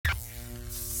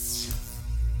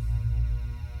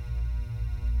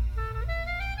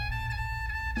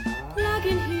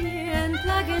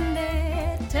plug in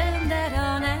there, turn that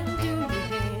on and do your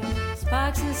hair.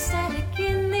 Sparks and static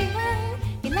in the air,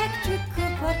 electrical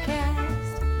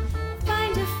podcast.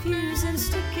 Find a fuse and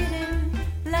stick it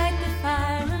in, light the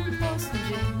fire and post the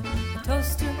gin. A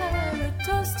toast to her, a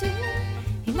toast to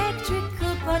you.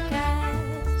 Electrical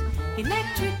podcast,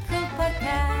 electrical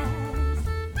podcast.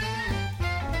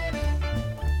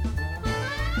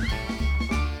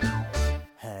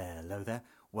 Hello there,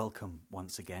 welcome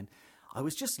once again. I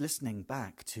was just listening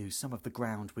back to some of the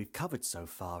ground we've covered so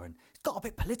far, and it's got a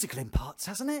bit political in parts,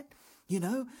 hasn't it? You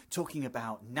know, talking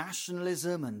about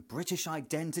nationalism and British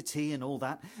identity and all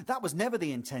that. That was never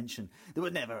the intention. There were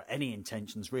never any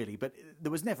intentions, really, but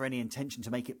there was never any intention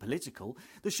to make it political.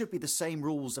 There should be the same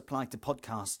rules applied to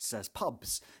podcasts as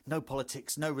pubs. No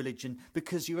politics, no religion,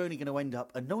 because you're only going to end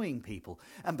up annoying people.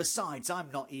 And besides, I'm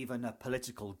not even a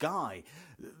political guy.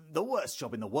 The worst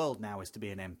job in the world now is to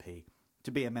be an MP,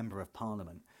 to be a member of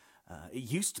Parliament.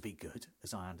 It used to be good,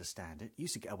 as I understand it. You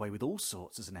used to get away with all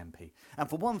sorts as an MP. And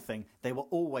for one thing, they were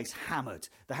always hammered.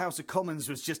 The House of Commons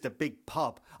was just a big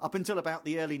pub, up until about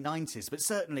the early 90s, but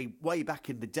certainly way back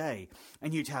in the day.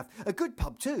 And you'd have a good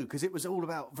pub too, because it was all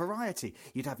about variety.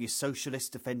 You'd have your socialists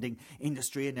defending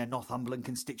industry in their Northumberland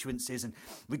constituencies, and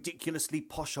ridiculously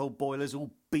posh old boilers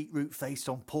all beetroot-faced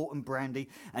on port and brandy,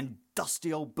 and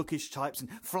dusty old bookish types and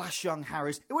flash young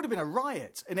Harrys. It would have been a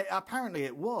riot, and apparently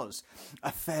it was.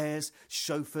 Affairs,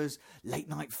 chauffeurs,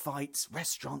 late-night fights,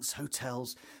 restaurants,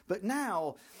 hotels. But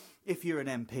now, if you're an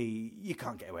MP, you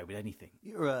can't get away with anything.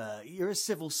 You're a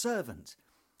civil servant.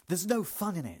 There's no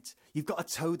fun in it. You've got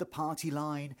to toe the party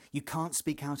line. You can't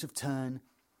speak out of turn.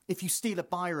 If you steal a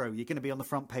biro, you're going to be on the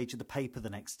front page of the paper the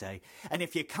next day. And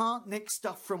if you can't nick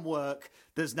stuff from work,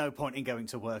 there's no point in going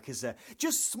to work, is there?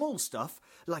 Just small stuff,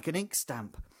 like an ink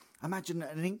stamp.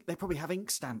 Imagine they probably have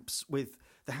ink stamps with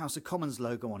the House of Commons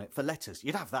logo on it for letters.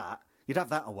 You'd have that. You'd have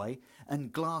that away.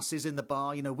 And glasses in the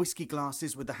bar, you know, whiskey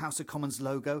glasses with the House of Commons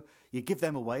logo. You give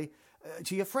them away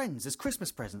to your friends as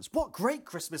Christmas presents. What great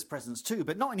Christmas presents too,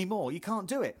 but not anymore. You can't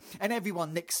do it. And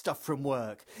everyone nicks stuff from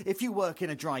work. If you work in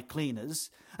a dry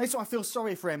cleaners, and so I feel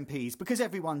sorry for MPs because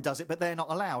everyone does it, but they're not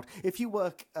allowed. If you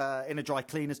work in a dry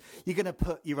cleaners, you're going to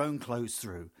put your own clothes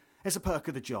through. It's a perk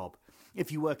of the job.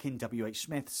 If you work in WH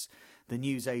Smith's, the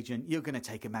newsagent, you're going to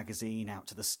take a magazine out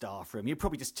to the staff room. You'll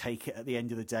probably just take it at the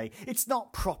end of the day. It's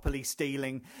not properly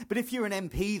stealing. But if you're an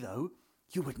MP, though,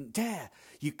 you wouldn't dare.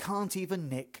 You can't even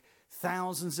nick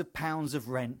thousands of pounds of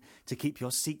rent to keep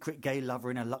your secret gay lover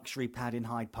in a luxury pad in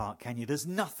Hyde Park, can you? There's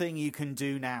nothing you can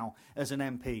do now as an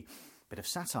MP. Bit of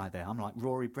satire there. I'm like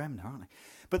Rory Bremner, aren't I?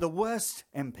 But the worst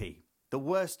MP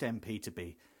to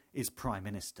be is Prime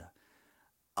Minister.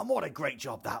 And what a great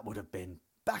job that would have been.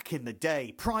 Back in the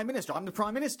day, Prime Minister, I'm the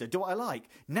Prime Minister, do what I like.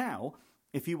 Now,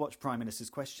 if you watch Prime Minister's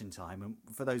Question Time, and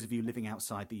for those of you living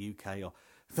outside the UK, or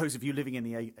those of you living in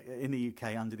the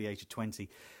UK under the age of 20,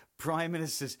 Prime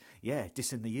Minister's,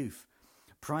 dissing the youth.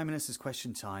 Prime Minister's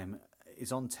Question Time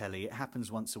is on telly, it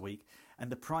happens once a week,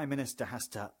 and the Prime Minister has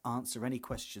to answer any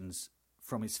questions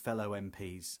from his fellow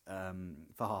MPs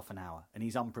for half an hour, and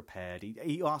he's unprepared.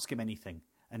 You ask him anything,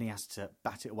 and he has to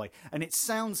bat it away. And it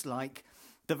sounds like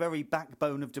the very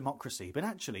backbone of democracy. But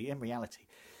actually, in reality,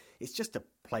 it's just a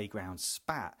playground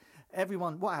spat.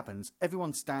 What happens?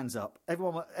 Everyone stands up.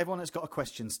 Everyone that's got a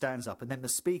question stands up. And then the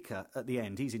speaker at the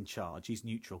end, he's in charge. He's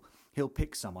neutral. He'll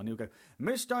pick someone. He'll go,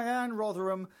 Miss Diane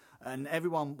Rotherham. And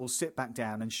everyone will sit back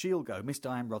down and she'll go, Miss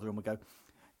Diane Rotherham will go,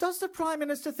 does the Prime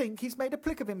Minister think he's made a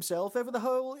plick of himself over the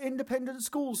whole independent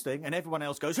schools thing? And everyone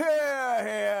else goes, here,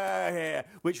 here, here,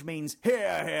 which means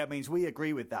here means we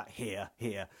agree with that. Here,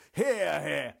 here, here,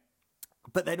 here.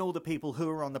 But then all the people who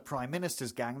are on the Prime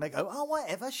Minister's gang, they go, oh,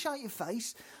 whatever, shut your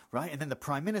face, right? And then the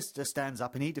Prime Minister stands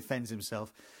up and he defends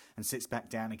himself and sits back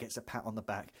down and gets a pat on the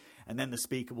back. And then the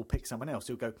Speaker will pick someone else.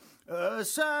 He'll go,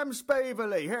 Sam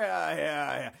Spaverley, here, here,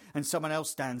 here. And someone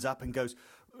else stands up and goes,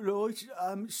 right,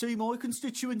 see my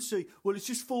constituency. Well, it's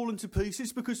just fallen to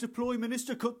pieces because the Prime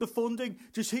Minister cut the funding.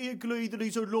 Does he agree that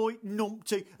he's a right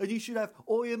numpty and he should have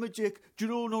I am a dick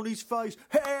drawn on his face?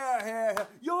 Here, here,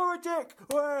 you're a dick.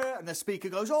 Here. And the Speaker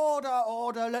goes,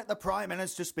 order, let the Prime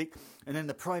Minister speak. And then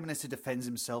the Prime Minister defends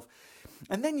himself.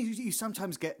 And then you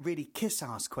sometimes get really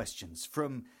kiss-ass questions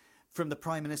from the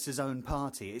Prime Minister's own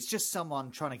party. It's just someone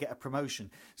trying to get a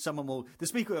promotion. The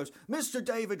Speaker goes, Mr.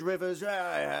 David Rivers,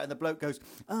 and the bloke goes,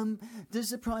 does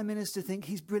the Prime Minister think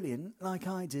he's brilliant, like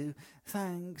I do?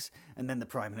 Thanks. And then the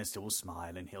Prime Minister will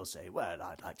smile and he'll say, well,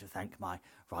 I'd like to thank my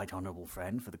right honourable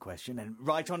friend for the question. And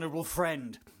right honourable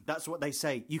friend, that's what they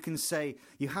say.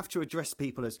 You have to address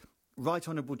people as right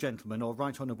honourable gentleman or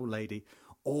right honourable lady,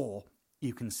 or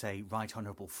you can say right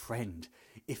honourable friend,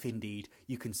 if indeed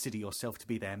you consider yourself to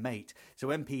be their mate. So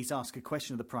MPs ask a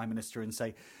question of the Prime Minister and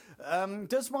say,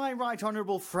 does my right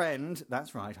honourable friend...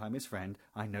 That's right, I'm his friend.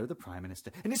 I know the Prime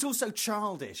Minister. And it's also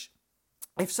childish.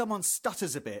 If someone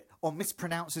stutters a bit or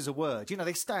mispronounces a word,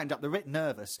 they stand up, they're a bit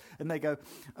nervous, and they go,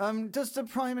 does the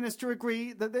Prime Minister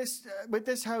agree that with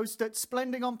this house that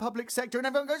splending on public sector? And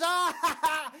everyone goes,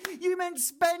 you meant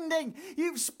spending,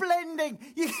 you splending,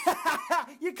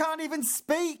 you can't even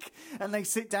speak. And they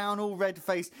sit down all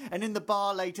red-faced, and in the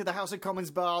bar later, the House of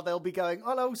Commons bar, they'll be going,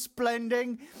 hello,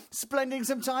 splending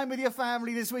some time with your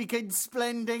family this weekend,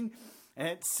 splending.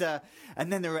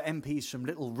 And then there are MPs from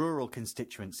little rural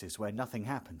constituencies where nothing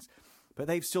happens. But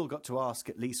they've still got to ask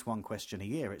at least one question a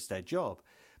year. It's their job.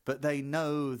 But they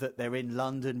know that they're in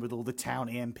London with all the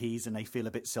towny MPs and they feel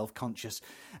a bit self-conscious.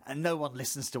 And no one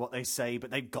listens to what they say,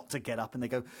 but they've got to get up and they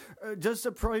go, does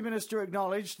the Prime Minister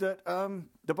acknowledge that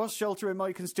the bus shelter in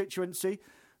my constituency,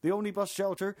 the only bus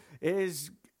shelter,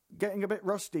 is getting a bit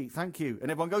rusty, thank you.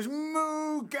 And everyone goes,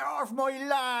 moo, get off my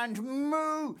land,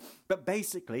 moo. But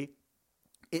basically,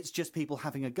 it's just people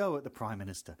having a go at the Prime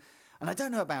Minister. And I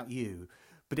don't know about you,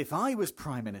 but if I was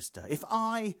Prime Minister, if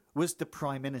I was the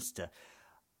Prime Minister,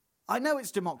 I know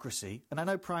it's democracy, and I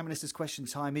know Prime Minister's question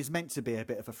time is meant to be a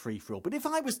bit of a free-for-all, but if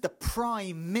I was the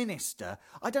Prime Minister,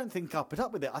 I don't think I'd put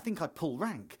up with it. I think I'd pull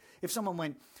rank. If someone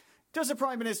went, does the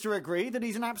Prime Minister agree that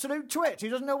he's an absolute twit? He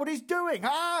doesn't know what he's doing.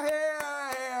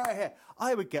 Here.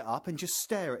 I would get up and just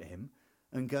stare at him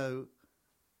and go,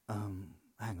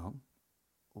 hang on.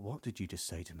 What did you just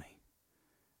say to me?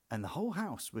 And the whole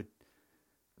house would...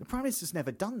 The Prime Minister's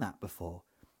never done that before.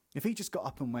 If he just got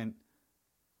up and went,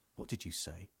 what did you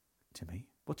say to me?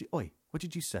 What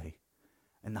did you say?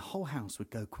 And the whole house would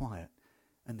go quiet.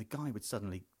 And the guy would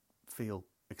suddenly feel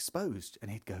exposed.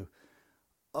 And he'd go,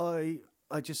 I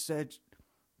just said,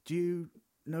 do you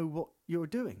know what you're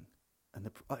doing? And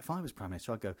if I was Prime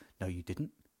Minister, I'd go, no, you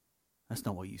didn't. That's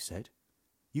not what you said.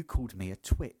 You called me a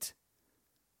twit.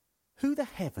 Who the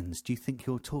heavens do you think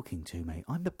you're talking to, mate?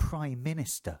 I'm the Prime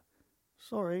Minister.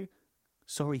 Sorry.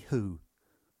 Sorry who?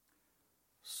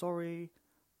 Sorry,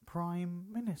 Prime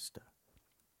Minister.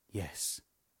 Yes,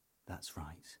 that's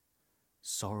right.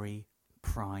 Sorry,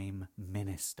 Prime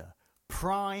Minister.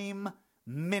 Prime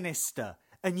Minister.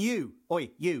 And you,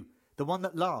 the one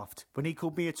that laughed when he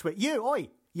called me a twit. You,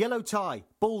 yellow tie,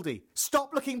 baldy.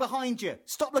 Stop looking behind you.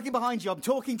 Stop looking behind you. I'm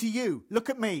talking to you. Look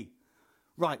at me.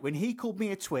 Right, when he called me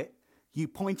a twit, you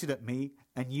pointed at me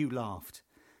and you laughed.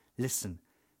 Listen,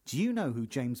 do you know who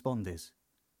James Bond is?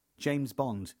 James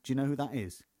Bond, do you know who that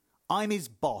is? I'm his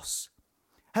boss.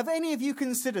 Have any of you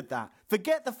considered that?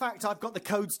 Forget the fact I've got the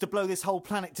codes to blow this whole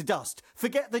planet to dust.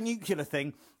 Forget the nuclear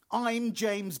thing. I'm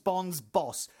James Bond's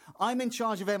boss. I'm in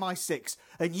charge of MI6.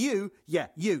 And you,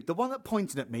 the one that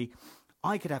pointed at me,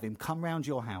 I could have him come round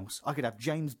your house. I could have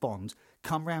James Bond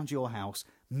come round your house,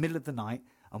 middle of the night,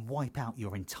 and wipe out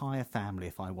your entire family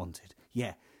if I wanted.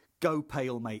 Yeah, go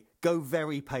pale, mate. Go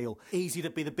very pale. Easy to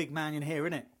be the big man in here,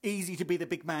 innit? Easy to be the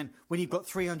big man when you've got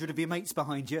 300 of your mates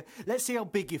behind you. Let's see how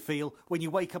big you feel when you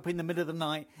wake up in the middle of the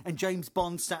night and James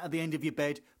Bond sat at the end of your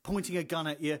bed, pointing a gun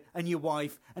at you and your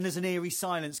wife, and there's an eerie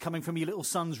silence coming from your little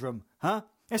son's room. Huh?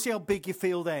 Let's see how big you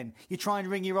feel then. You try and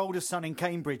ring your older son in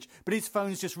Cambridge, but his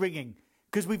phone's just ringing.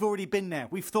 Because we've already been there.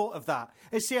 We've thought of that.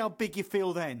 Let's see how big you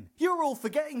feel then. You're all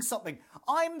forgetting something.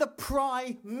 I'm the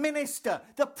Prime Minister.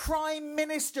 The Prime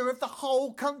Minister of the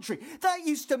whole country. That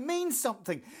used to mean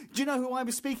something. Do you know who I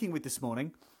was speaking with this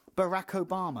morning? Barack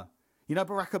Obama. You know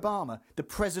Barack Obama, the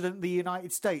President of the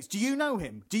United States. Do you know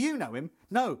him? Do you know him?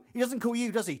 No, he doesn't call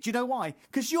you, does he? Do you know why?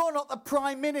 Because you're not the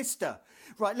Prime Minister.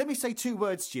 Right, let me say 2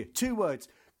 words to you. 2 words.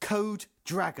 Code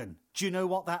Dragon. Do you know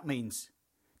what that means?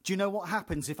 Do you know what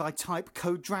happens if I type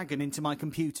Code Dragon into my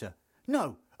computer?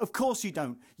 No, of course you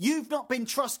don't. You've not been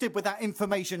trusted with that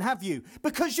information, have you?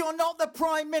 Because you're not the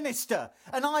Prime Minister,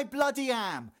 and I bloody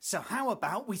am. So how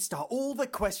about we start all the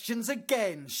questions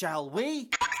again, shall we?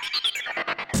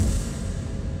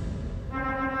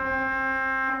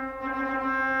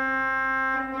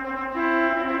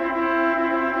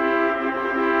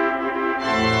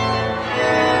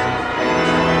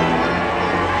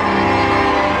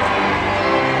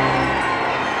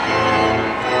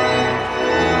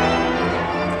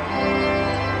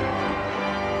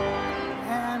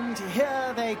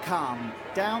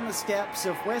 Down the steps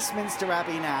of Westminster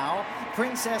Abbey now,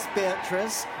 Princess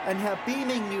Beatrice and her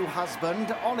beaming new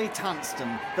husband, Ollie Tunstall,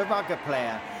 the rugger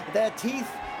player, their teeth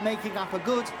making up a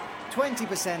good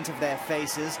 20% of their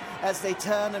faces as they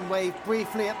turn and wave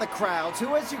briefly at the crowd,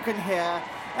 who, as you can hear,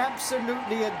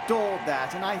 absolutely adored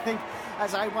that. And I think,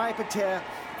 as I wipe a tear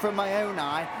from my own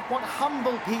eye what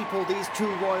humble people these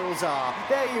two royals are.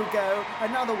 There you go,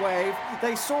 another wave.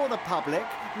 They saw the public,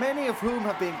 many of whom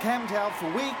have been camped out for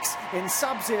weeks in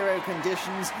sub-zero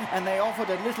conditions, and they offered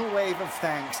a little wave of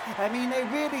thanks. I mean, they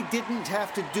really didn't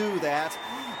have to do that.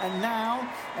 And now,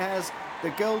 as the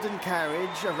golden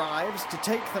carriage arrives to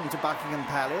take them to Buckingham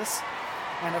Palace,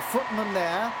 and a footman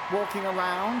there walking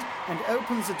around and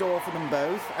opens the door for them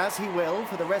both, as he will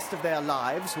for the rest of their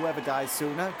lives, whoever dies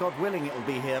sooner, God willing it'll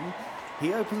be him.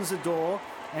 He opens the door,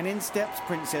 and in steps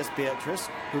Princess Beatrice,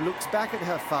 who looks back at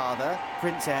her father,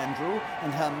 Prince Andrew,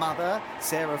 and her mother,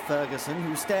 Sarah Ferguson,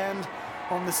 who stand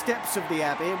on the steps of the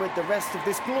Abbey with the rest of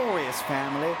this glorious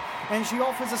family, and she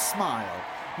offers a smile,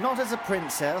 not as a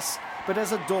princess, but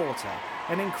as a daughter,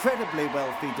 an incredibly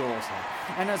wealthy daughter.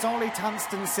 And as Ollie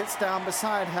Tunstall sits down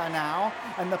beside her now,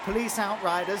 and the police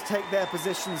outriders take their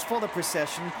positions for the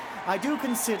procession, I do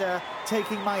consider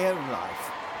taking my own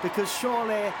life. Because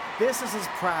surely this is as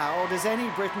proud as any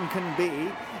Briton can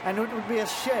be, and it would be a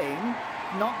shame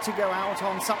not to go out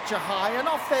on such a high, and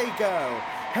off they go,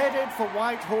 headed for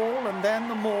Whitehall and then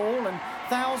the Mall, and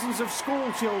thousands of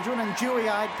school children and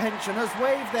dewy-eyed pensioners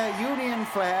wave their Union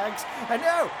flags, and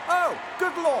oh,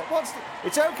 good Lord,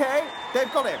 it's okay,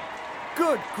 they've got him.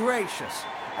 Good gracious.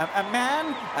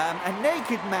 A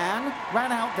naked man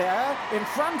ran out there in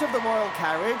front of the royal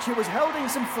carriage. He was holding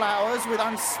some flowers with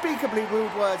unspeakably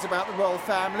rude words about the royal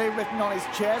family written on his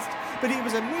chest, but he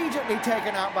was immediately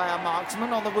taken out by a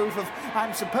marksman on the roof of,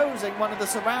 I'm supposing, one of the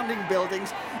surrounding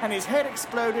buildings, and his head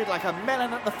exploded like a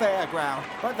melon at the fairground.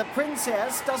 But the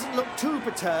princess doesn't look too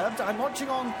perturbed. I'm watching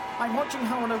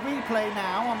her on a replay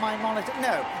now on my monitor.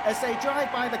 No, as they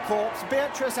drive by the corpse,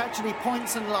 Beatrice actually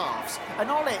points and laughs,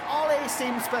 and Ollie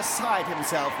seems beside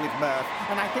himself with mirth,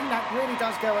 and I think that really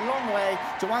does go a long way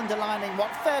to underlining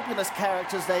what fabulous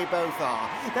characters they both are.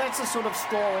 That's the sort of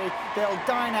story they'll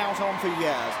dine out on for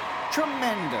years.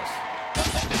 Tremendous.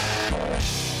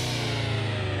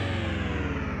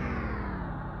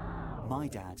 My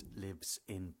dad lives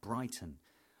in Brighton.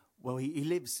 Well, he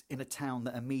lives in a town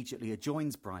that immediately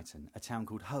adjoins Brighton, a town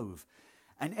called Hove.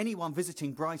 And anyone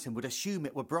visiting Brighton would assume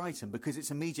it were Brighton because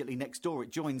it's immediately next door,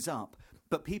 it joins up.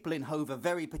 But people in Hove are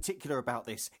very particular about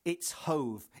this. It's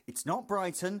Hove. It's not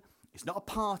Brighton. It's not a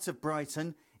part of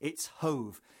Brighton. It's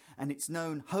Hove. And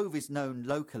Hove is known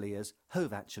locally as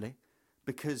Hove, actually.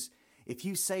 Because if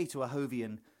you say to a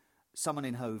Hovian, someone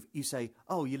in Hove, you say,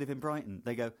 oh, you live in Brighton.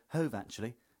 They go, Hove,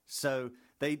 actually. So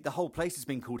the whole place has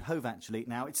been called Hove, actually.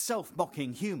 Now, it's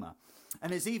self-mocking humour.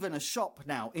 And there's even a shop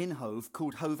now in Hove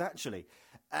called Hove, actually.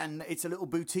 And it's a little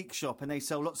boutique shop, and they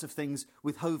sell lots of things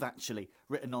with Hove Actually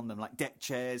written on them, like deck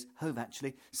chairs, Hove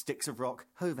Actually, sticks of rock,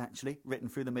 Hove Actually, written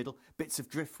through the middle, bits of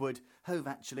driftwood, Hove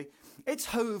Actually. It's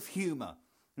Hove humour.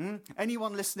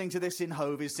 Anyone listening to this in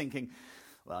Hove is thinking,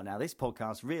 well, now this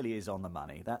podcast really is on the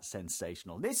money. That's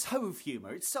sensational. This Hove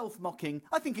humour, it's self-mocking.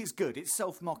 I think it's good. It's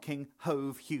self-mocking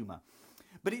Hove humour.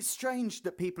 But it's strange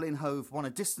that people in Hove want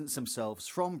to distance themselves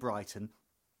from Brighton,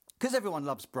 because everyone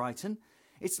loves Brighton.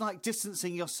 It's like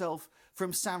distancing yourself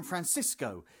from San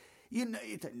Francisco. You know,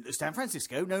 San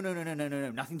Francisco? No,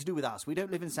 nothing to do with us. We don't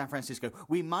live in San Francisco.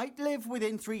 We might live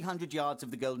within 300 yards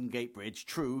of the Golden Gate Bridge.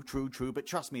 True, but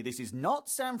trust me, this is not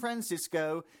San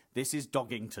Francisco. This is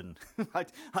Doggington.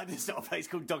 There's not a place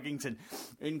called Doggington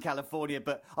in California,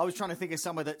 but I was trying to think of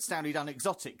somewhere that sounded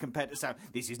unexotic compared to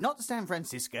This is not San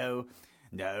Francisco.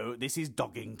 No, this is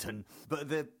Doggington. But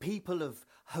the people of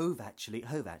Hove actually,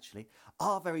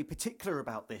 are very particular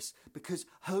about this, because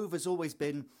Hove has always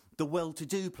been the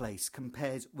well-to-do place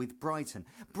compared with Brighton.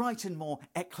 Brighton more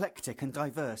eclectic and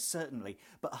diverse, certainly,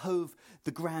 but Hove,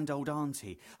 the grand old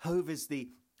auntie. Hove is the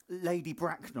Lady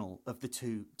Bracknell of the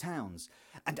two towns.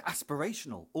 And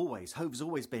aspirational, always. Hove's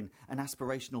always been an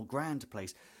aspirational grand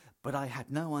place. But I had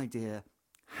no idea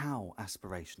how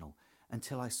aspirational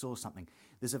until I saw something.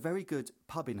 There's a very good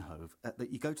pub in Hove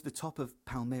that you go to the top of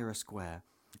Palmyra Square.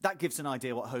 That gives an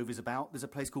idea what Hove is about. There's a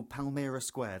place called Palmyra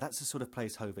Square. That's the sort of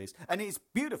place Hove is. And it's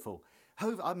beautiful.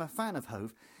 Hove, I'm a fan of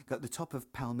Hove. Go at the top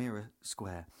of Palmyra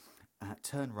Square,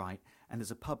 turn right, and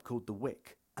there's a pub called The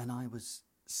Wick. And I was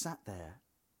sat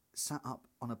up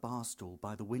on a bar stool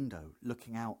by the window,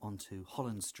 looking out onto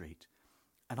Holland Street.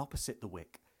 And opposite The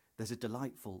Wick, there's a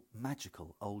delightful,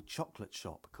 magical old chocolate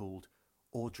shop called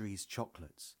Audrey's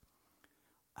Chocolates.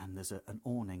 And there's an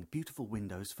awning, beautiful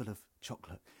windows full of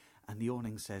chocolate. And the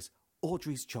awning says,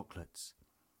 Audrey's Chocolates,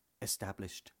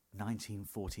 established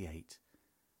 1948.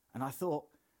 And I thought,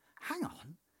 hang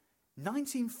on,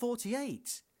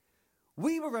 1948?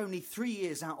 We were only 3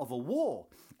 years out of a war.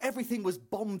 Everything was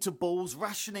bombed to balls,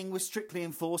 rationing was strictly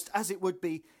enforced, as it would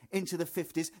be into the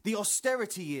 50s. The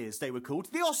austerity years, they were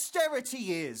called. The austerity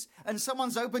years! And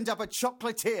someone's opened up a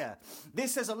chocolatier.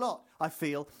 This says a lot, I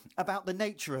feel, about the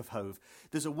nature of Hove.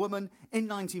 There's a woman in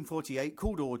 1948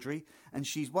 called Audrey, and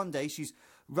one day she's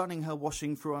running her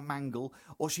washing through a mangle,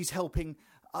 or she's helping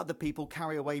other people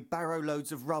carry away barrow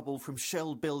loads of rubble from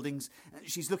shelled buildings.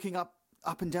 She's looking up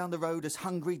and down the road as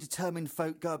hungry, determined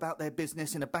folk go about their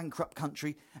business in a bankrupt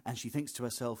country, and she thinks to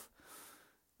herself,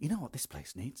 you know what this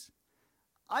place needs?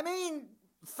 I mean,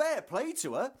 fair play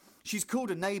to her. She's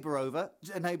called a neighbour over,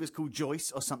 a neighbour's called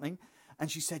Joyce or something, and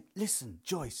she said, listen,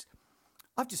 Joyce,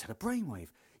 I've just had a brainwave.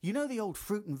 You know the old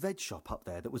fruit and veg shop up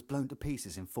there that was blown to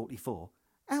pieces in 44?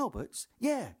 Albert's?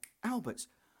 Yeah, Albert's.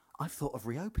 I've thought of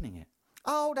reopening it.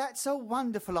 Oh, that's a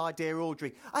wonderful idea,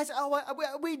 Audrey.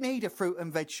 We need a fruit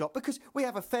and veg shop because we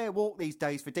have a fair walk these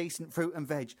days for decent fruit and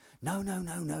veg. No.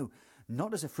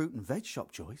 Not as a fruit and veg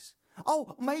shop, Joyce.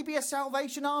 Oh, maybe a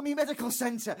Salvation Army medical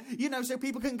centre, so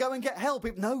people can go and get help.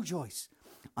 No, Joyce.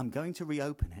 I'm going to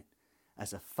reopen it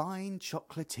as a fine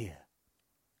chocolatier.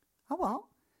 A what?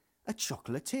 A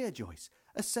chocolatier, Joyce.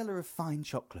 A seller of fine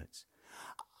chocolates.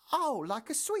 Oh, like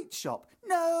a sweet shop?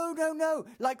 No.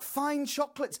 Like fine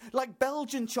chocolates, like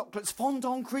Belgian chocolates,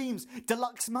 fondant creams,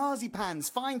 deluxe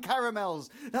marzipans, fine caramels,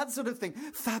 that sort of thing.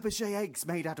 Fabergé eggs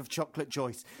made out of chocolate,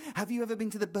 Joyce. Have you ever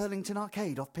been to the Burlington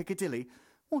Arcade off Piccadilly?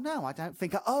 Well, no, I don't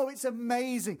think. Oh, it's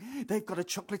amazing. They've got a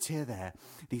chocolatier there.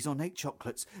 These ornate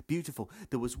chocolates, beautiful.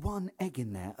 There was one egg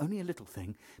in there, only a little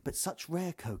thing, but such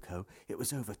rare cocoa, it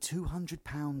was over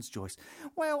 £200, Joyce.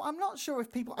 Well, I'm not sure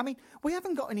if people... we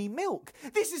haven't got any milk.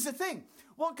 This is the thing.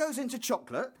 What goes into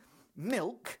chocolate?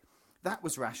 Milk, that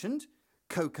was rationed.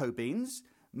 Cocoa beans,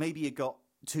 maybe you got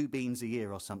 2 beans a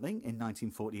year or something in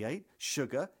 1948.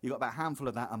 Sugar, you got about a handful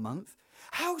of that a month.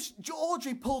 How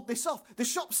Audrey pulled this off? The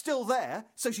shop's still there,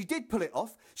 so she did pull it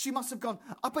off. She must have gone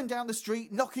up and down the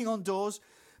street, knocking on doors,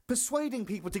 persuading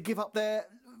people to give up their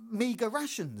meagre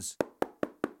rations.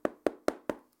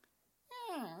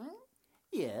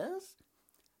 Yes?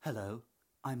 Hello,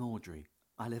 I'm Audrey.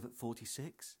 I live at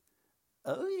 46.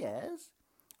 Oh, yes?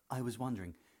 I was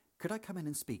wondering, could I come in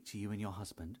and speak to you and your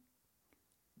husband?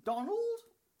 Donald?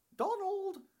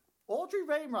 Audrey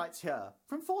Wainwright's here,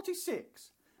 from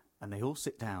 46. And they all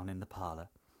sit down in the parlour.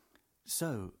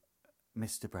 So,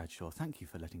 Mr. Bradshaw, thank you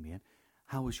for letting me in.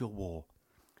 How was your war?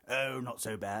 Oh, not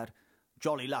so bad.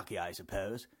 Jolly lucky, I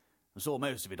suppose. I saw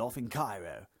most of it off in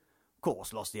Cairo. Of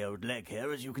course, lost the old leg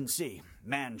here, as you can see.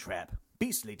 Man trap.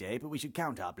 Beastly day, but we should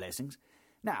count our blessings.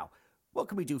 Now, what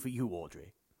can we do for you,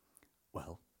 Audrey?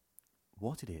 Well,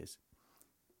 what it is,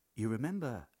 you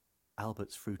remember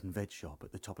Albert's fruit and veg shop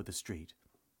at the top of the street?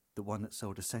 The one that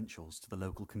sold essentials to the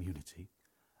local community?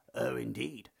 Oh,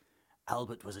 indeed.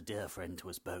 Albert was a dear friend to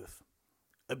us both.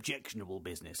 Objectionable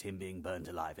business, him being burnt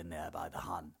alive in there by the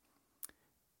Hun.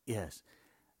 Yes.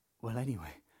 Well,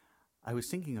 anyway, I was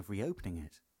thinking of reopening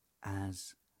it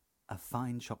as a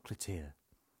fine chocolatier.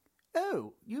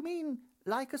 Oh, you mean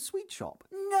like a sweet shop?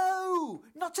 No,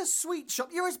 not a sweet shop.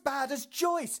 You're as bad as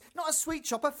Joyce. Not a sweet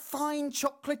shop, a fine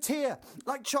chocolatier.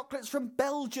 Like chocolates from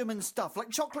Belgium and stuff. Like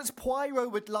chocolates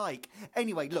Poirot would like.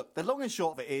 Anyway, look, the long and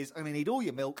short of it is I'm going to need all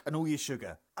your milk and all your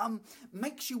sugar.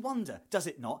 Makes you wonder, does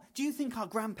it not? Do you think our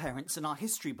grandparents and our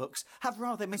history books have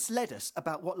rather misled us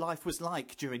about what life was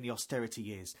like during the austerity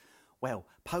years? Well,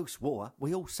 post-war,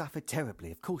 we all suffered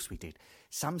terribly, of course we did.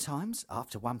 Sometimes,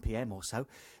 after 1 p.m. or so,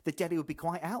 the deli would be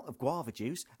quite out of guava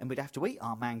juice and we'd have to eat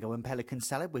our mango and pelican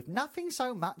salad with nothing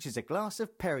so much as a glass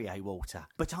of Perrier water.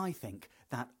 But I think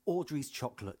that Audrey's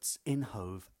Chocolates in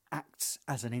Hove acts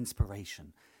as an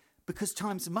inspiration. Because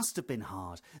times must have been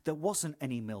hard. There wasn't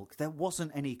any milk, there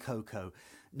wasn't any cocoa,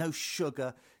 no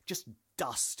sugar, just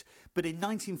dust. But in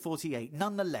 1948,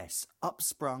 nonetheless,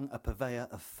 upsprung a purveyor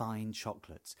of fine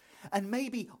chocolates. And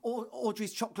maybe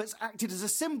Audrey's Chocolates acted as a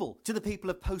symbol to the people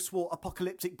of post-war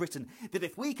apocalyptic Britain, that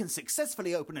if we can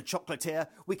successfully open a chocolatier,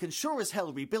 we can sure as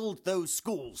hell rebuild those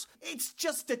schools. It's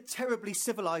just a terribly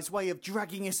civilised way of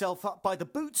dragging yourself up by the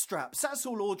bootstraps. That's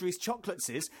all Audrey's Chocolates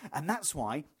is, and that's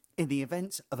why, in the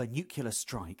event of a nuclear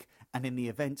strike, and in the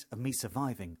event of me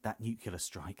surviving that nuclear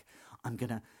strike, I'm going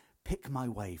to pick my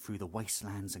way through the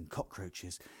wastelands and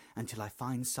cockroaches until I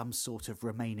find some sort of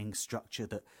remaining structure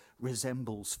that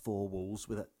resembles 4 walls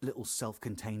with a little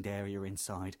self-contained area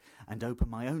inside, and open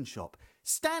my own shop.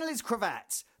 Stanley's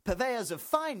Cravats, purveyors of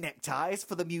fine neckties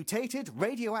for the mutated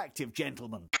radioactive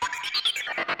gentleman.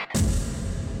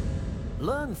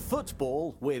 Learn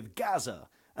football with Gaza.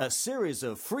 a series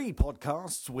of free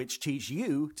podcasts which teach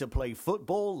you to play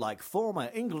football like former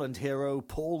England hero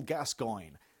Paul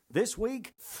Gascoigne. This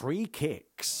week, free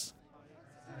kicks.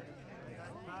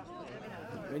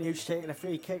 When you're taking a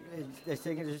free kick, they're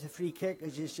thinking it's a free kick.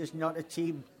 It's just not a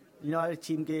team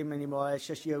game anymore. It's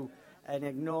just you, and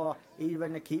ignore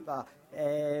even the keeper.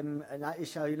 And that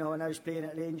is how, when I was playing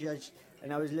at Rangers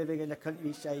and I was living in the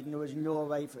countryside and there was no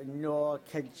wife and no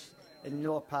kids and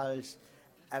no pals,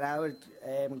 and I would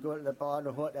go to the bar in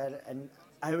the hotel and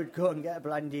I would go and get a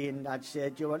brandy and I'd say,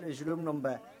 do you want his room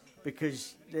number?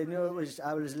 Because they knew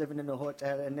I was living in a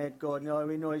hotel, and they'd go, no,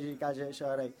 we know you guys, it's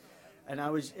all right. And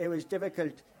it was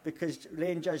difficult because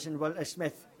Rangers and Walter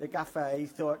Smith, the gaffer, he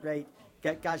thought, right,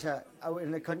 get Gaza out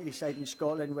in the countryside in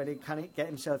Scotland where he can't get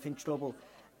himself in trouble,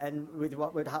 and with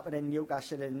what would happen in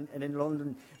Newcastle and in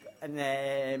London.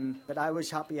 But I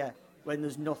was happier when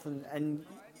there's nothing, and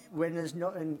when there's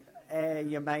nothing,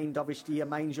 your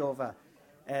mind's over.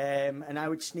 And I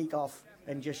would sneak off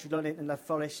and just run it in the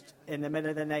forest in the middle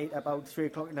of the night about 3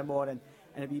 o'clock in the morning,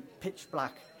 and it'd be pitch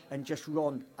black, and just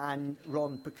run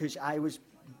because I was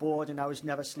bored and I was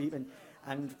never sleeping,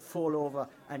 and fall over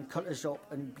and cut us up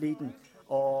and bleeding,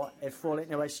 or fall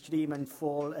into a stream and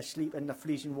fall asleep in the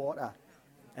freezing water.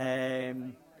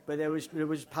 But there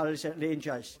was pals at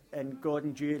Rangers, and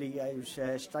Gordon Julie, I was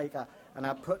a striker, and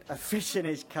I put a fish in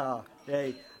his car,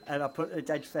 and I put a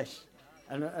dead fish,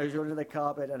 and I was under the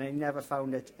carpet, and I never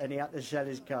found it, and he had to sell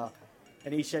his car.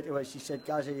 And he said to us, he said,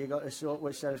 Gaza, you got to sort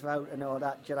yourself out and all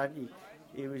that, Durante.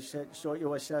 He was sort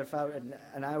yourself out,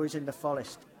 and I was in the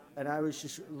forest, and I was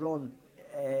just run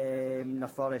in the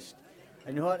forest.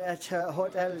 And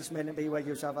hotel is meant to be where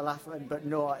you have a laugh, but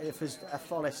no, if it's a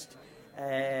forest,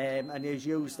 and there's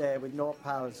you there with no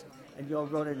pals, and you're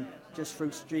running just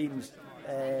through streams,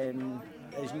 I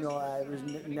was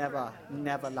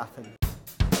never laughing.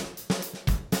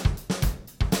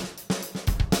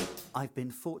 I've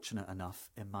been fortunate enough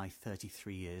in my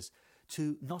 33 years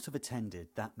to not have attended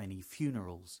that many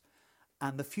funerals.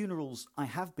 And the funerals I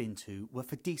have been to were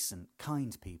for decent,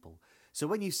 kind people. So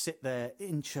when you sit there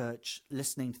in church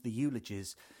listening to the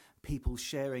eulogies, people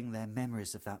sharing their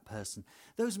memories of that person,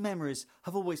 those memories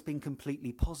have always been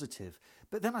completely positive.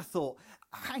 But then I thought,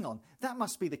 hang on, that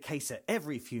must be the case at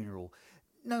every funeral.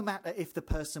 No matter if the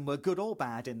person were good or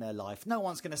bad in their life, no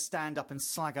one's going to stand up and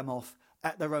slag them off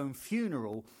at their own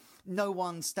funeral. No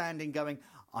one standing going,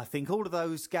 I think all of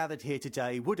those gathered here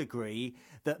today would agree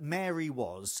that Mary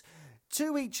was,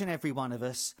 to each and every one of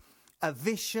us, a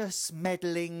vicious,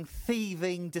 meddling,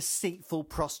 thieving, deceitful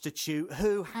prostitute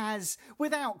who has,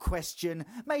 without question,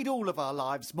 made all of our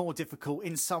lives more difficult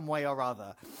in some way or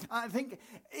other. I think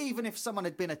even if someone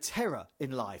had been a terror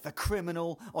in life, a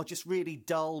criminal, or just really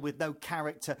dull with no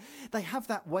character, they have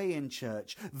that way in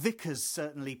church. Vicars,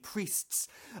 certainly, priests,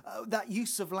 that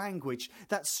use of language,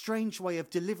 that strange way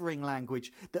of delivering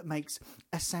language that makes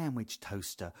a sandwich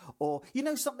toaster, or,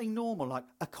 something normal like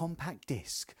a compact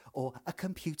disc, or a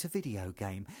computer video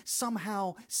game,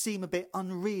 somehow seem a bit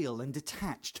unreal and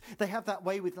detached. They have that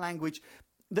way with language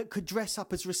that could dress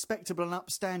up as respectable and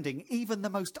upstanding even the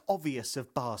most obvious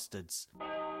of bastards.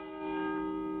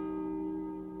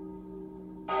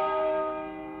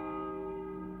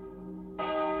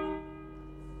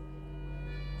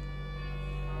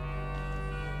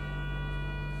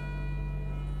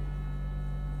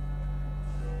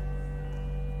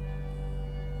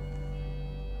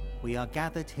 We are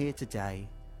gathered here today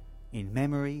in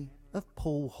memory of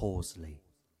Paul Horsley,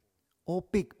 or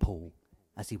Big Paul,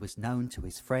 as he was known to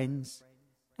his friends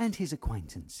and his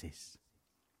acquaintances.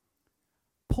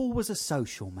 Paul was a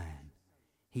social man.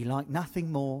 He liked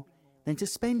nothing more than to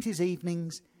spend his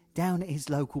evenings down at his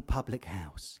local public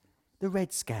house, the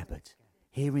Red Scabbard,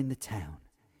 here in the town,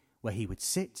 where he would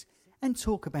sit and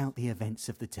talk about the events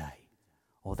of the day,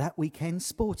 or that weekend's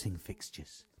sporting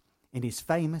fixtures, in his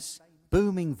famous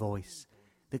booming voice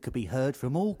that could be heard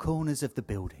from all corners of the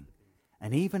building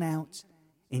and even out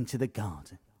into the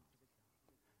garden.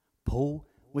 Paul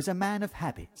was a man of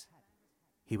habit.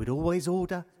 He would always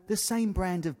order the same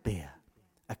brand of beer,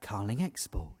 a Carling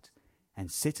export,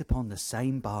 and sit upon the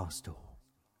same bar stool.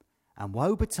 And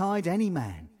woe betide any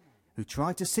man who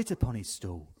tried to sit upon his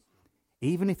stool,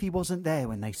 even if he wasn't there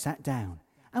when they sat down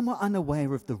and were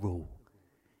unaware of the rule.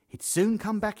 He'd soon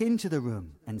come back into the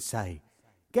room and say,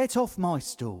 "Get off my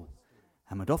stool,"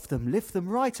 and would often lift them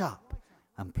right up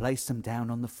and place them down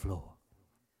on the floor.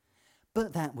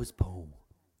 But that was Paul,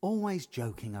 always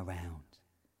joking around.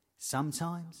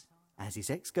 Sometimes, as his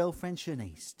ex-girlfriend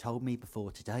Shanice told me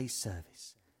before today's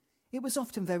service, it was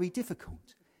often very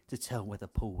difficult to tell whether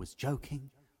Paul was joking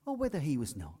or whether he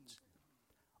was not.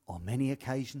 On many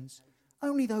occasions,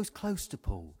 Only those close to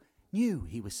Paul knew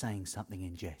he was saying something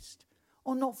in jest,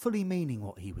 or not fully meaning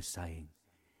what he was saying,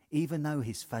 even though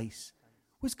his face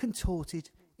was contorted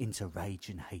into rage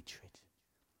and hatred.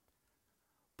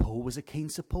 Paul was a keen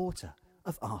supporter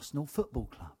of Arsenal Football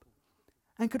Club,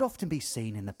 and could often be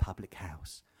seen in the public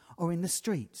house or in the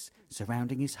streets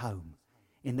surrounding his home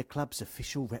in the club's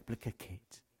official replica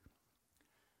kit.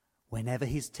 Whenever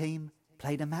his team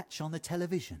played a match on the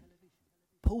television,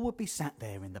 Paul would be sat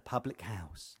there in the public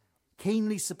house,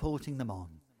 keenly supporting them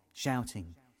on,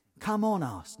 shouting, "Come on,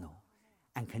 Arsenal,"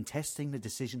 and contesting the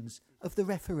decisions of the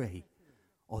referee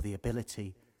or the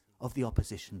ability of the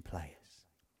opposition players.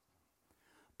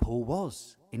 Paul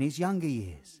was, in his younger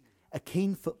years, a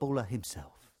keen footballer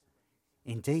himself.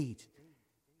 Indeed,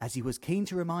 as he was keen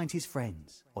to remind his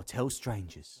friends or tell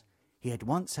strangers, he had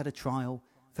once had a trial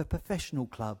for professional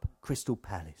club Crystal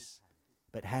Palace,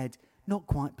 but had not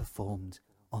quite performed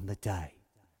on the day.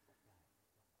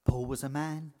 Paul was a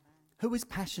man who was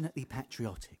passionately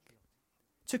patriotic,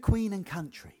 to Queen and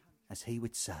country, as he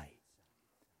would say.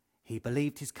 He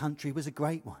believed his country was a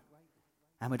great one,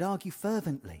 and would argue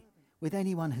fervently with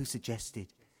anyone who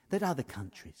suggested that other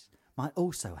countries might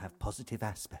also have positive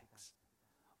aspects.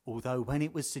 Although when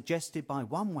it was suggested by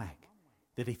one wag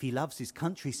that if he loves his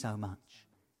country so much,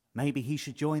 maybe he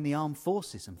should join the armed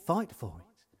forces and fight for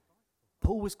it,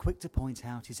 Paul was quick to point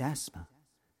out his asthma,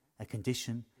 a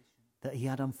condition that he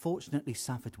had unfortunately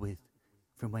suffered with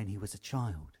from when he was a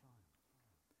child.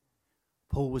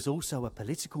 Paul was also a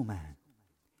political man.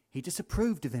 He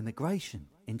disapproved of immigration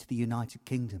into the United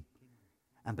Kingdom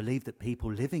and believed that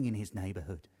people living in his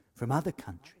neighbourhood from other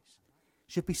countries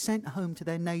should be sent home to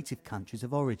their native countries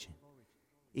of origin,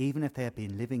 even if they had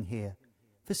been living here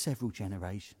for several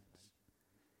generations.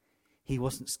 He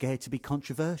wasn't scared to be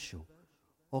controversial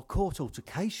or court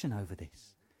altercation over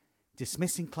this,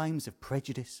 dismissing claims of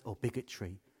prejudice or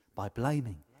bigotry by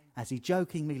blaming, as he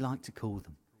jokingly liked to call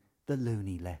them, the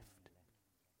loony left.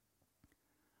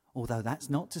 Although that's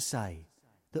not to say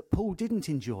that Paul didn't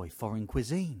enjoy foreign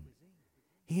cuisine.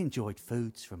 He enjoyed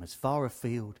foods from as far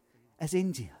afield as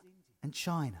India and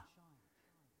China.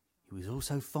 He was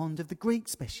also fond of the Greek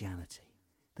speciality,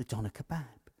 the doner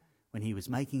kebab, when he was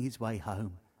making his way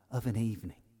home of an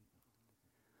evening.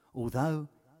 Although,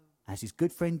 as his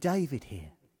good friend David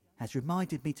here has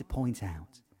reminded me to point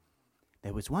out,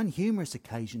 there was one humorous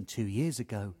occasion 2 years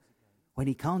ago when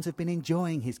he can't have been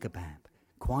enjoying his kebab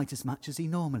quite as much as he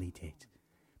normally did,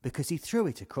 because he threw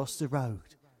it across the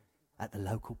road at the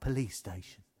local police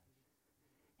station.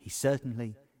 He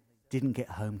certainly didn't get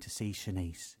home to see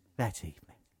Shanice that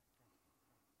evening.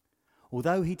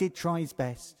 Although he did try his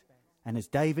best, and as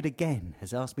David again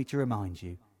has asked me to remind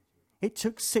you, it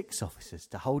took 6 officers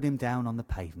to hold him down on the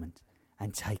pavement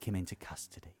and take him into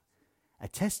custody, a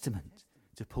testament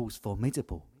to Paul's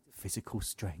formidable physical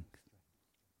strength.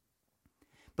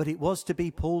 But it was to be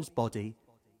Paul's body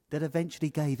that eventually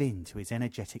gave in to his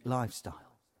energetic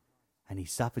lifestyle, and he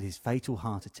suffered his fatal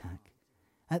heart attack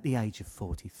at the age of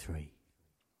 43.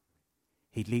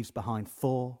 He leaves behind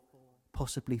 4,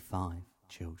 possibly 5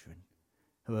 children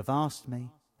who have asked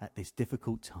me at this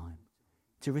difficult time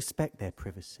to respect their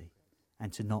privacy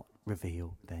and to not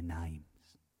reveal their names.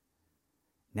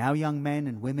 Now young men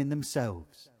and women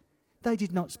themselves, they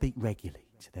did not speak regularly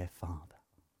to their father.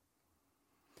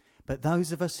 But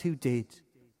those of us who did,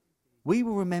 we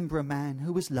will remember a man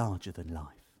who was larger than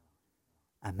life,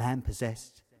 a man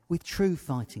possessed with true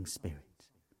fighting spirit,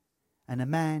 and a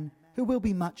man who will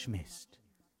be much missed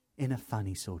in a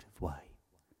funny sort of way.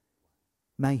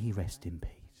 May he rest in peace.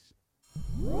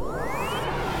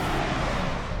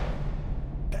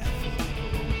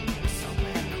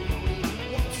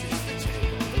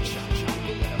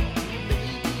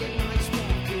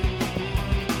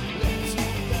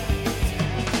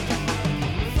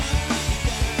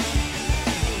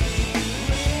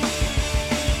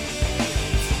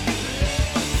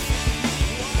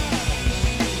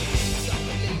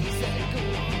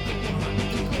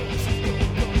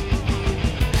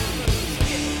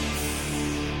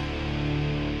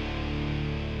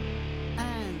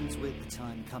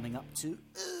 Coming up to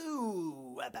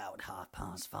about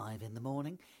 5:30 in the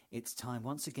morning, it's time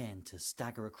once again to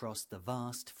stagger across the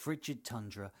vast, frigid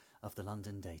tundra of the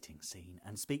London dating scene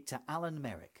and speak to Alan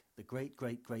Merrick, the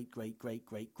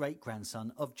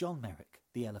great-great-great-great-great-great-grandson of John Merrick,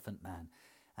 the Elephant Man,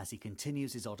 as he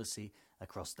continues his odyssey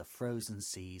across the frozen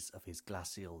seas of his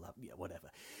glacial...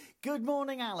 whatever. Good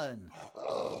morning, Alan.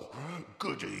 Oh,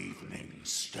 good evening,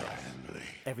 Stanley.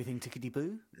 Everything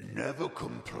tickety-boo? Never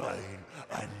complain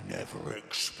and never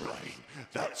explain.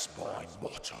 That's my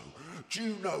motto. Do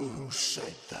you know who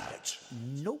said that?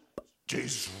 Nope.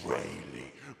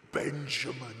 Disraeli.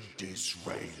 Benjamin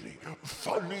Disraeli,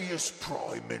 funniest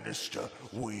Prime Minister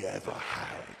we ever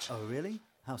had. Oh, really?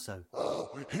 How so? Oh,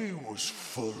 he was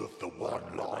full of the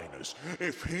one-liners.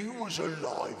 If he was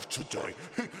alive today,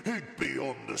 he'd be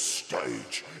on the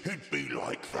stage. He'd be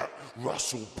like that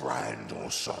Russell Brand or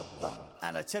someone.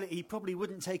 And I tell you, he probably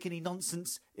wouldn't take any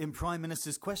nonsense in Prime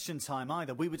Minister's question time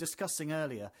either. We were discussing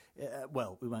earlier,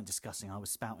 well, we weren't discussing, I was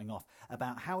spouting off,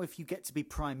 about how if you get to be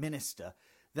Prime Minister,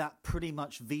 that pretty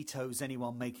much vetoes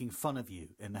anyone making fun of you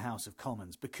in the House of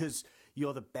Commons because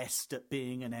you're the best at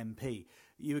being an MP.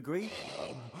 You agree?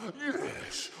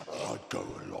 Yes, I'd go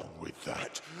along with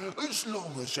that, as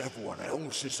long as everyone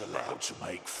else is allowed to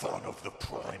make fun of the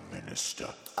Prime Minister.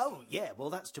 Oh, yeah,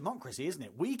 well, that's democracy, isn't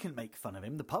it? We can make fun of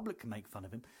him, the public can make fun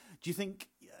of him. Do you think,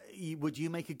 would you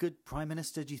make a good Prime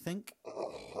Minister, do you think?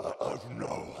 Oh, I've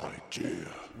no idea.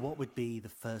 What would be the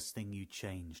first thing you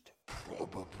changed?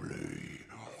 Probably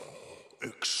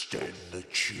extend the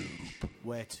tube.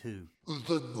 Where to?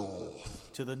 The north.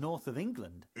 To the north of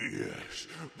England? Yes,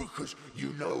 because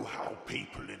you know how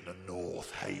people in the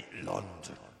north hate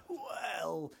London.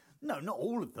 Well, no, not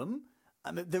all of them.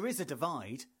 I mean, there is a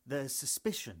divide. There's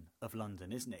suspicion of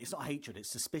London, isn't it? It's not hatred, it's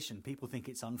suspicion. People think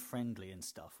it's unfriendly and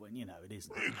stuff when, you know, it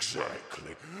isn't.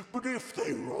 Exactly. But if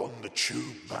they were on the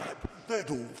tube map, they'd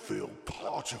all feel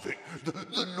part of it.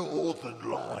 The Northern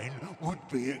Line would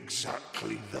be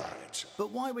exactly that.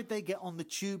 But why would they get on the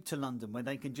tube to London when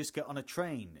they can just get on a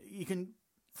train? You can,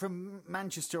 from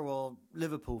Manchester or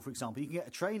Liverpool, for example, you can get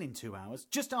a train in 2 hours.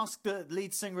 Just ask the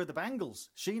lead singer of the Bangles.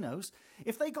 She knows.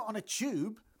 If they got on a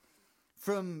tube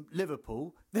from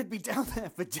Liverpool, they'd be down there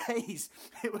for days.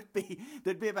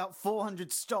 There'd be about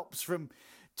 400 stops from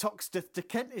Toxteth to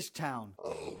Kentish Town.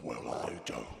 Oh, well, I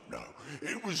don't know.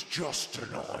 It was just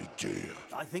an idea.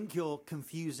 I think you're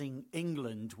confusing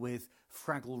England with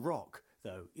Fraggle Rock,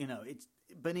 though. You know, it's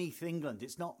beneath England.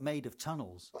 It's not made of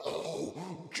tunnels.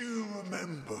 Oh, do you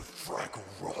remember Fraggle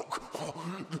Rock?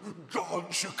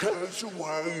 Dance your cares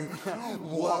away.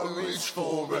 Worries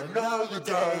for another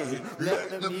day.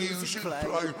 Let the music play.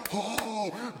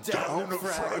 Oh, down at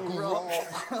Fraggle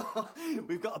Rock.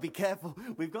 We've got to be careful.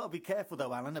 We've got to be careful,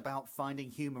 though, Alan, about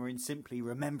finding humour in simply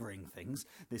remembering things.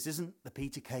 This isn't the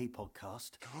Peter Kay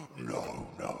podcast. No,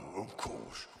 of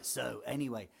course. So,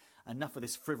 anyway, enough of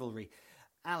this frivolry.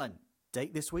 Alan,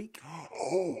 date this week?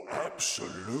 Oh,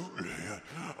 absolutely.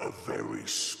 A very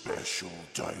special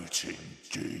date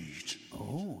indeed.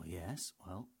 Oh, yes.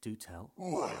 Well, do tell.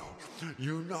 Well,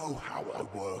 you know how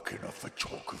I work in a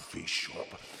photography shop,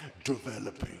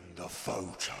 developing the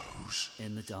photos.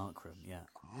 In the darkroom, yeah.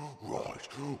 Right.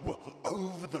 Well,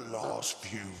 over the last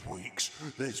few weeks,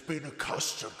 there's been a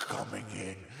customer coming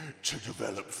in to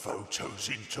develop photos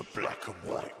into black and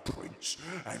white prints.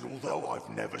 And although I've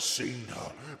never seen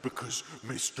her because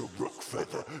Mr.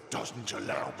 Rookfeather doesn't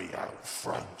allow me out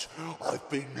front, I've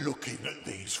been looking at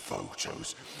these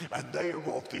photos, and they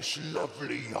are of this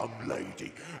lovely young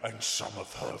lady and some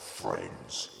of her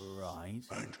friends. Right.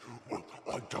 And, well,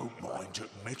 I don't mind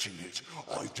admitting it,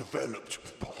 I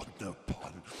developed, pardon the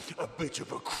pun, a bit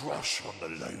of a crush on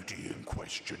the lady in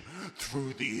question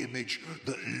through the image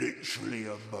that literally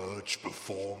emerged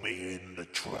before me in the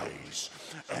trays.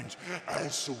 And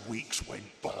as the weeks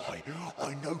went by,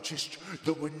 I noticed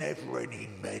there were never any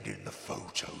men in the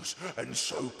photos, and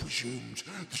so presumed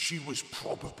that she was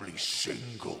probably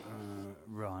single.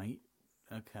 Right.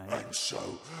 Okay. And so,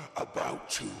 about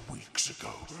 2 weeks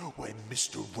ago, when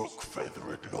Mr. Rookfeather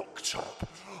had locked up,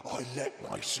 I let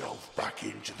myself back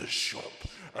into the shop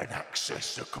and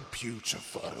accessed the computer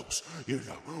files, you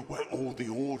know, where all the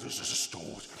orders are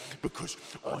stored, because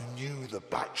I knew the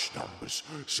batch numbers,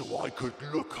 so I could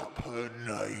look up her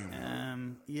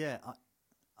name. Yeah,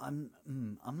 I'm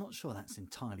not sure that's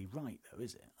entirely right, though,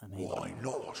 is it? I mean, Why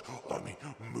not? I mean,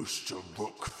 Mr.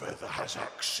 Rookfeather has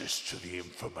access to the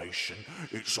information.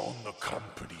 It's on the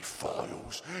company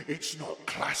files. It's not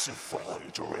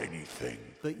classified or anything.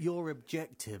 but your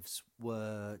objectives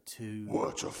were to...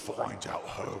 Were to find out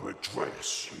her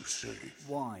address, you see.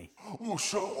 Why? Well,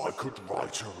 so I could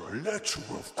write her a letter,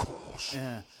 of course.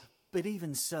 Yeah, but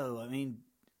even so, I mean,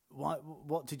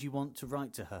 what did you want to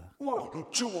write to her? Well,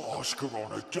 to ask her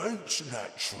on a date,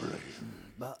 naturally.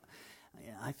 But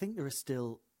I think there are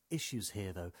still issues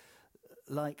here, though.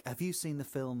 Like, have you seen the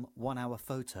film 1 Hour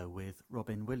Photo with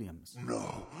Robin Williams?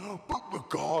 No, but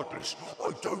regardless,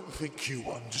 I don't think you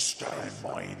understand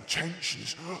my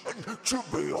intentions. And to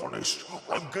be honest,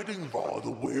 I'm getting rather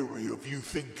weary of you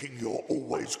thinking you're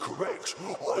always correct.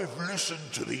 I've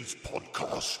listened to these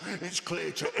podcasts. It's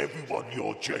clear to everyone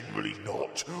you're generally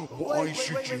not. Why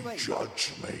should you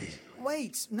judge me?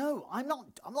 Wait, no, I'm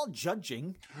not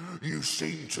judging. You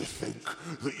seem to think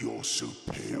that you're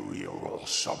superior or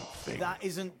something. That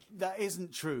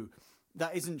isn't true.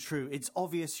 That isn't true. It's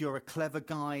obvious you're a clever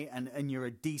guy and you're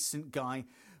a decent guy.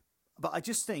 But I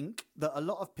just think that a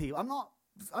lot of people...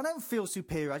 I don't feel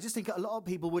superior. I just think a lot of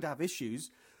people would have issues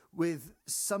with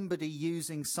somebody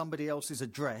using somebody else's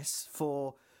address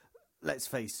for, let's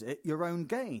face it, your own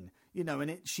gain. You know,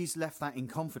 and she's left that in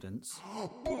confidence.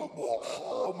 But what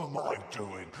harm am I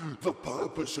doing? The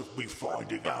purpose of me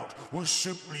finding out was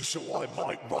simply so I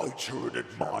might write her an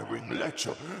admiring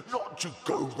letter, not to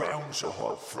go round to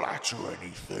her flat or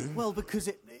anything. Well, because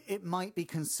it might be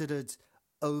considered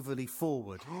overly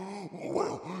forward.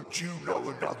 Well, do you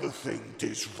know another thing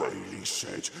Disraeli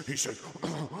said? He said,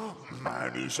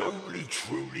 man is only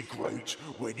truly great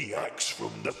when he acts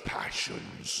from the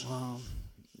passions.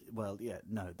 Well, yeah,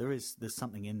 no, there's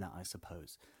something in that, I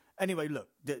suppose. Anyway, look,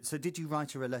 so did you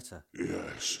write her a letter?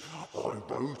 Yes, I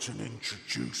wrote and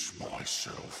introduced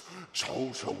myself,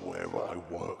 told her where I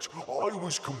worked. I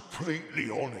was completely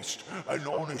honest, and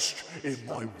honest in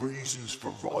my reasons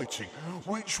for writing,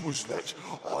 which was that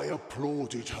I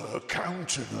applauded her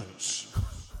countenance.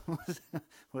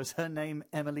 Was her name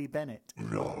Emily Bennett?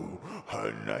 No,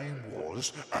 her name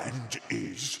was and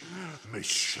is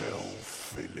Michelle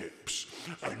Phillips,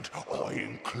 and I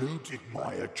included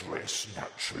my address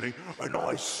naturally, and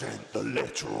I sent the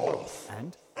letter off.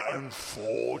 And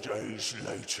 4 days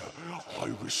later,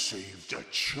 I received a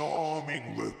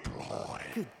charming reply.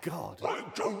 Good God. I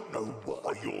don't know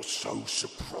why you're so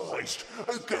surprised.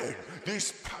 Again,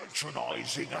 this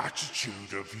patronising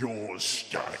attitude of yours,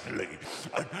 Stanley.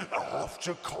 And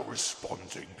after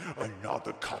corresponding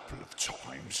another couple of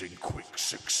times in quick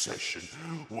succession,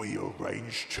 we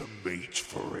arranged to meet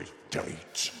for a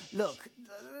date. Look,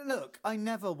 I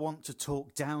never want to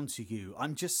talk down to you.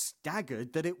 I'm just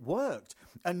staggered that it worked.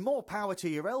 And more power to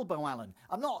your elbow, Alan.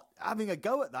 I'm not having a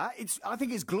go at that. I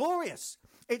think it's glorious.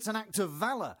 It's an act of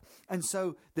valour. And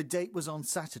so the date was on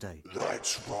Saturday.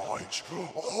 That's right.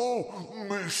 Oh,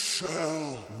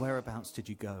 Michelle. Whereabouts did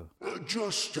you go?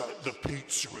 Just at the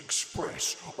Pizza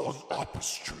Express on Upper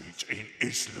Street in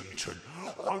Islington.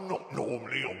 I'm not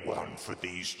normally a one for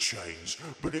these chains,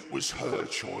 but it was her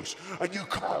choice, and you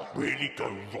can't really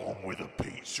go wrong with a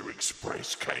Pizza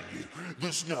Express, can you?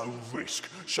 There's no risk,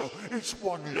 so it's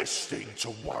one less thing to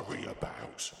worry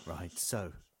about. Right,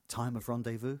 so, time of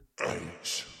rendezvous?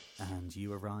 8. And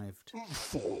you arrived?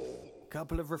 4.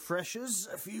 Couple of refreshers,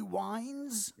 a few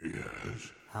wines?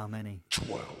 Yes. How many?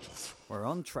 12. We're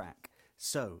on track.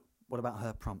 So, what about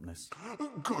her promptness?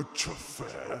 Good to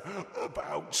fair.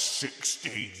 About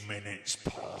 16 minutes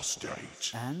past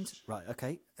 8. And? Right,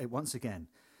 okay. Once again.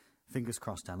 Fingers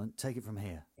crossed, Alan. Take it from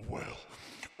here. Well,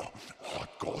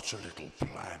 I've got a little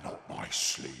plan up my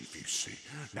sleeve, you see.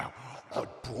 Now, I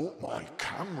brought my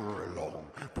camera along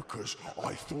because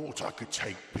I thought I could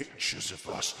take pictures of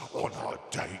us on our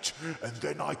date, and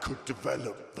then I could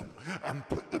develop them and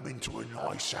put them into a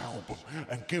nice album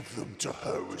and give them to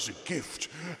her as a gift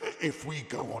if we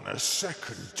go on a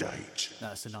second date.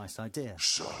 That's a nice idea.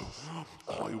 So,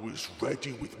 I was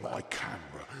ready with my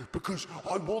camera because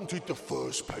I wanted the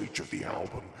first page of the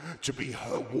album to be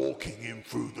her walking in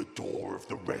through the door of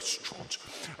the restaurant.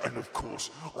 And of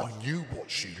course, I knew what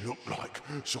she looked like,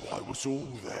 so I was all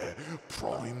there,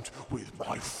 primed with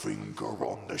my finger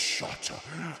on the shutter.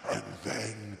 And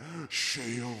then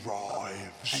she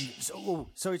arrives. And so,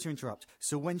 sorry to interrupt.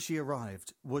 So when she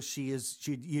arrived, was she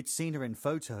you'd seen her in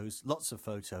photos, lots of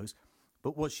photos,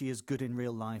 but was she as good in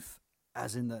real life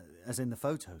as in the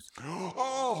photos?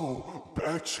 Oh,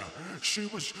 better. She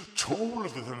was taller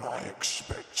than I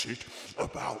expected,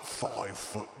 about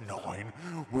 5'9",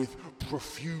 with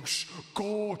profuse,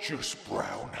 gorgeous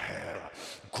brown hair,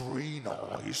 green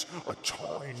eyes, a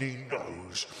tiny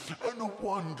nose, and a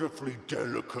wonderfully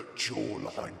delicate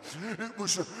jawline. It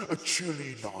was a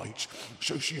chilly night,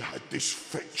 so she had this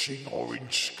fetching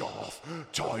orange scarf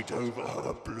tied over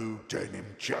her blue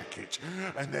denim jacket,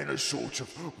 and then a sort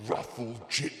of ruffled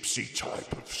gypsy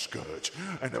type of skirt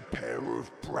and a pair of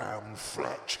brown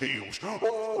flat heels.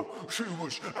 Oh, she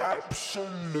was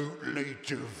absolutely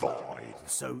divine.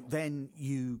 So then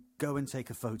you go and take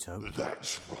a photo?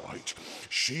 That's right.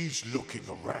 She's looking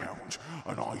around,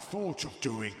 and I thought of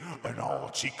doing an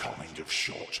arty kind of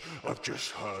shot of just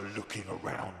her looking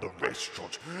around the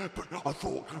restaurant, but I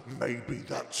thought maybe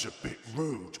that's a bit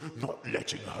rude, not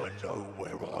letting her know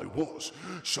where I was.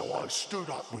 So I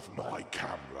stood up with my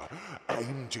camera,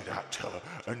 aimed it at her,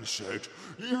 and said,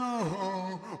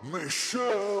 "Yoo-hoo,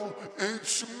 Michelle,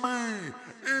 it's me,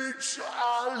 it's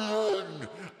Alan,"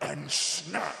 and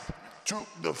snap, took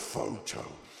the photo.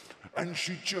 and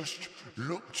she just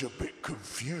looked a bit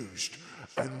confused.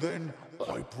 And then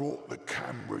I brought the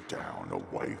camera down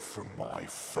away from my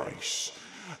face,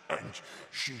 and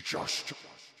she just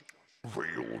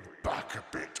reeled back a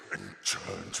bit and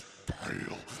turned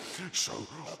pale. So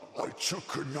I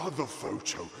took another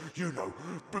photo, you know,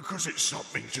 because it's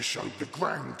something to show the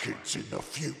grandkids in the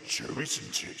future,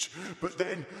 isn't it? But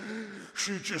then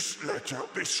she just let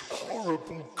out this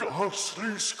horrible,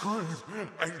 ghastly scream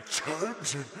and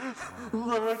turned and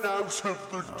ran out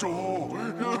of the door.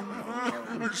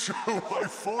 And so I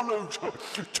followed her,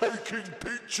 taking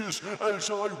pictures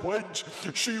as I went.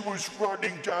 She was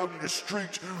running down the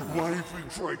street, waving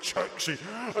for a taxi,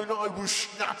 and I was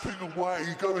snapping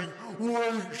away, going,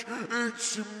 "Wait,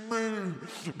 it's me!"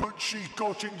 But she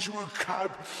got into a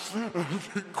cab and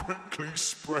it quickly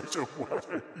spread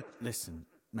away. Listen,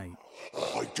 mate.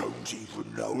 I don't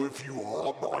even know if you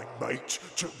are my mate,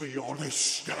 to be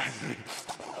honest, Stanley.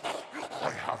 I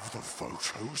have the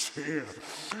photos here.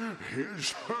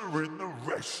 Here's her in the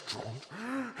restaurant.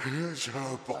 Here's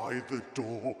her by the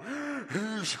door.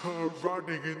 Here's her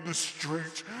running in the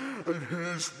street. And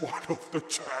here's one of the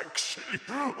taxi.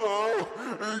 Oh,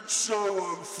 it's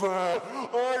so unfair.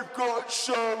 I've got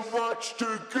so much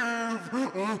to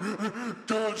give.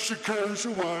 Dancing cares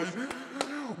away.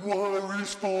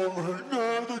 Worries for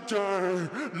another day.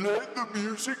 Let the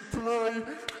music play.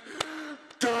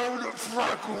 Down at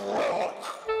Fraggle Rock.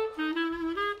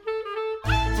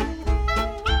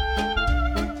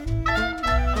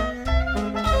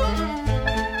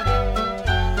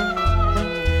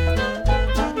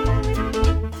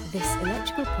 This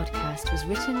Electrical podcast was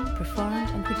written, performed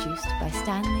and produced by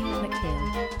Stanley McHale.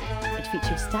 It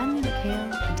featured Stanley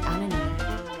McHale and Anna Neal.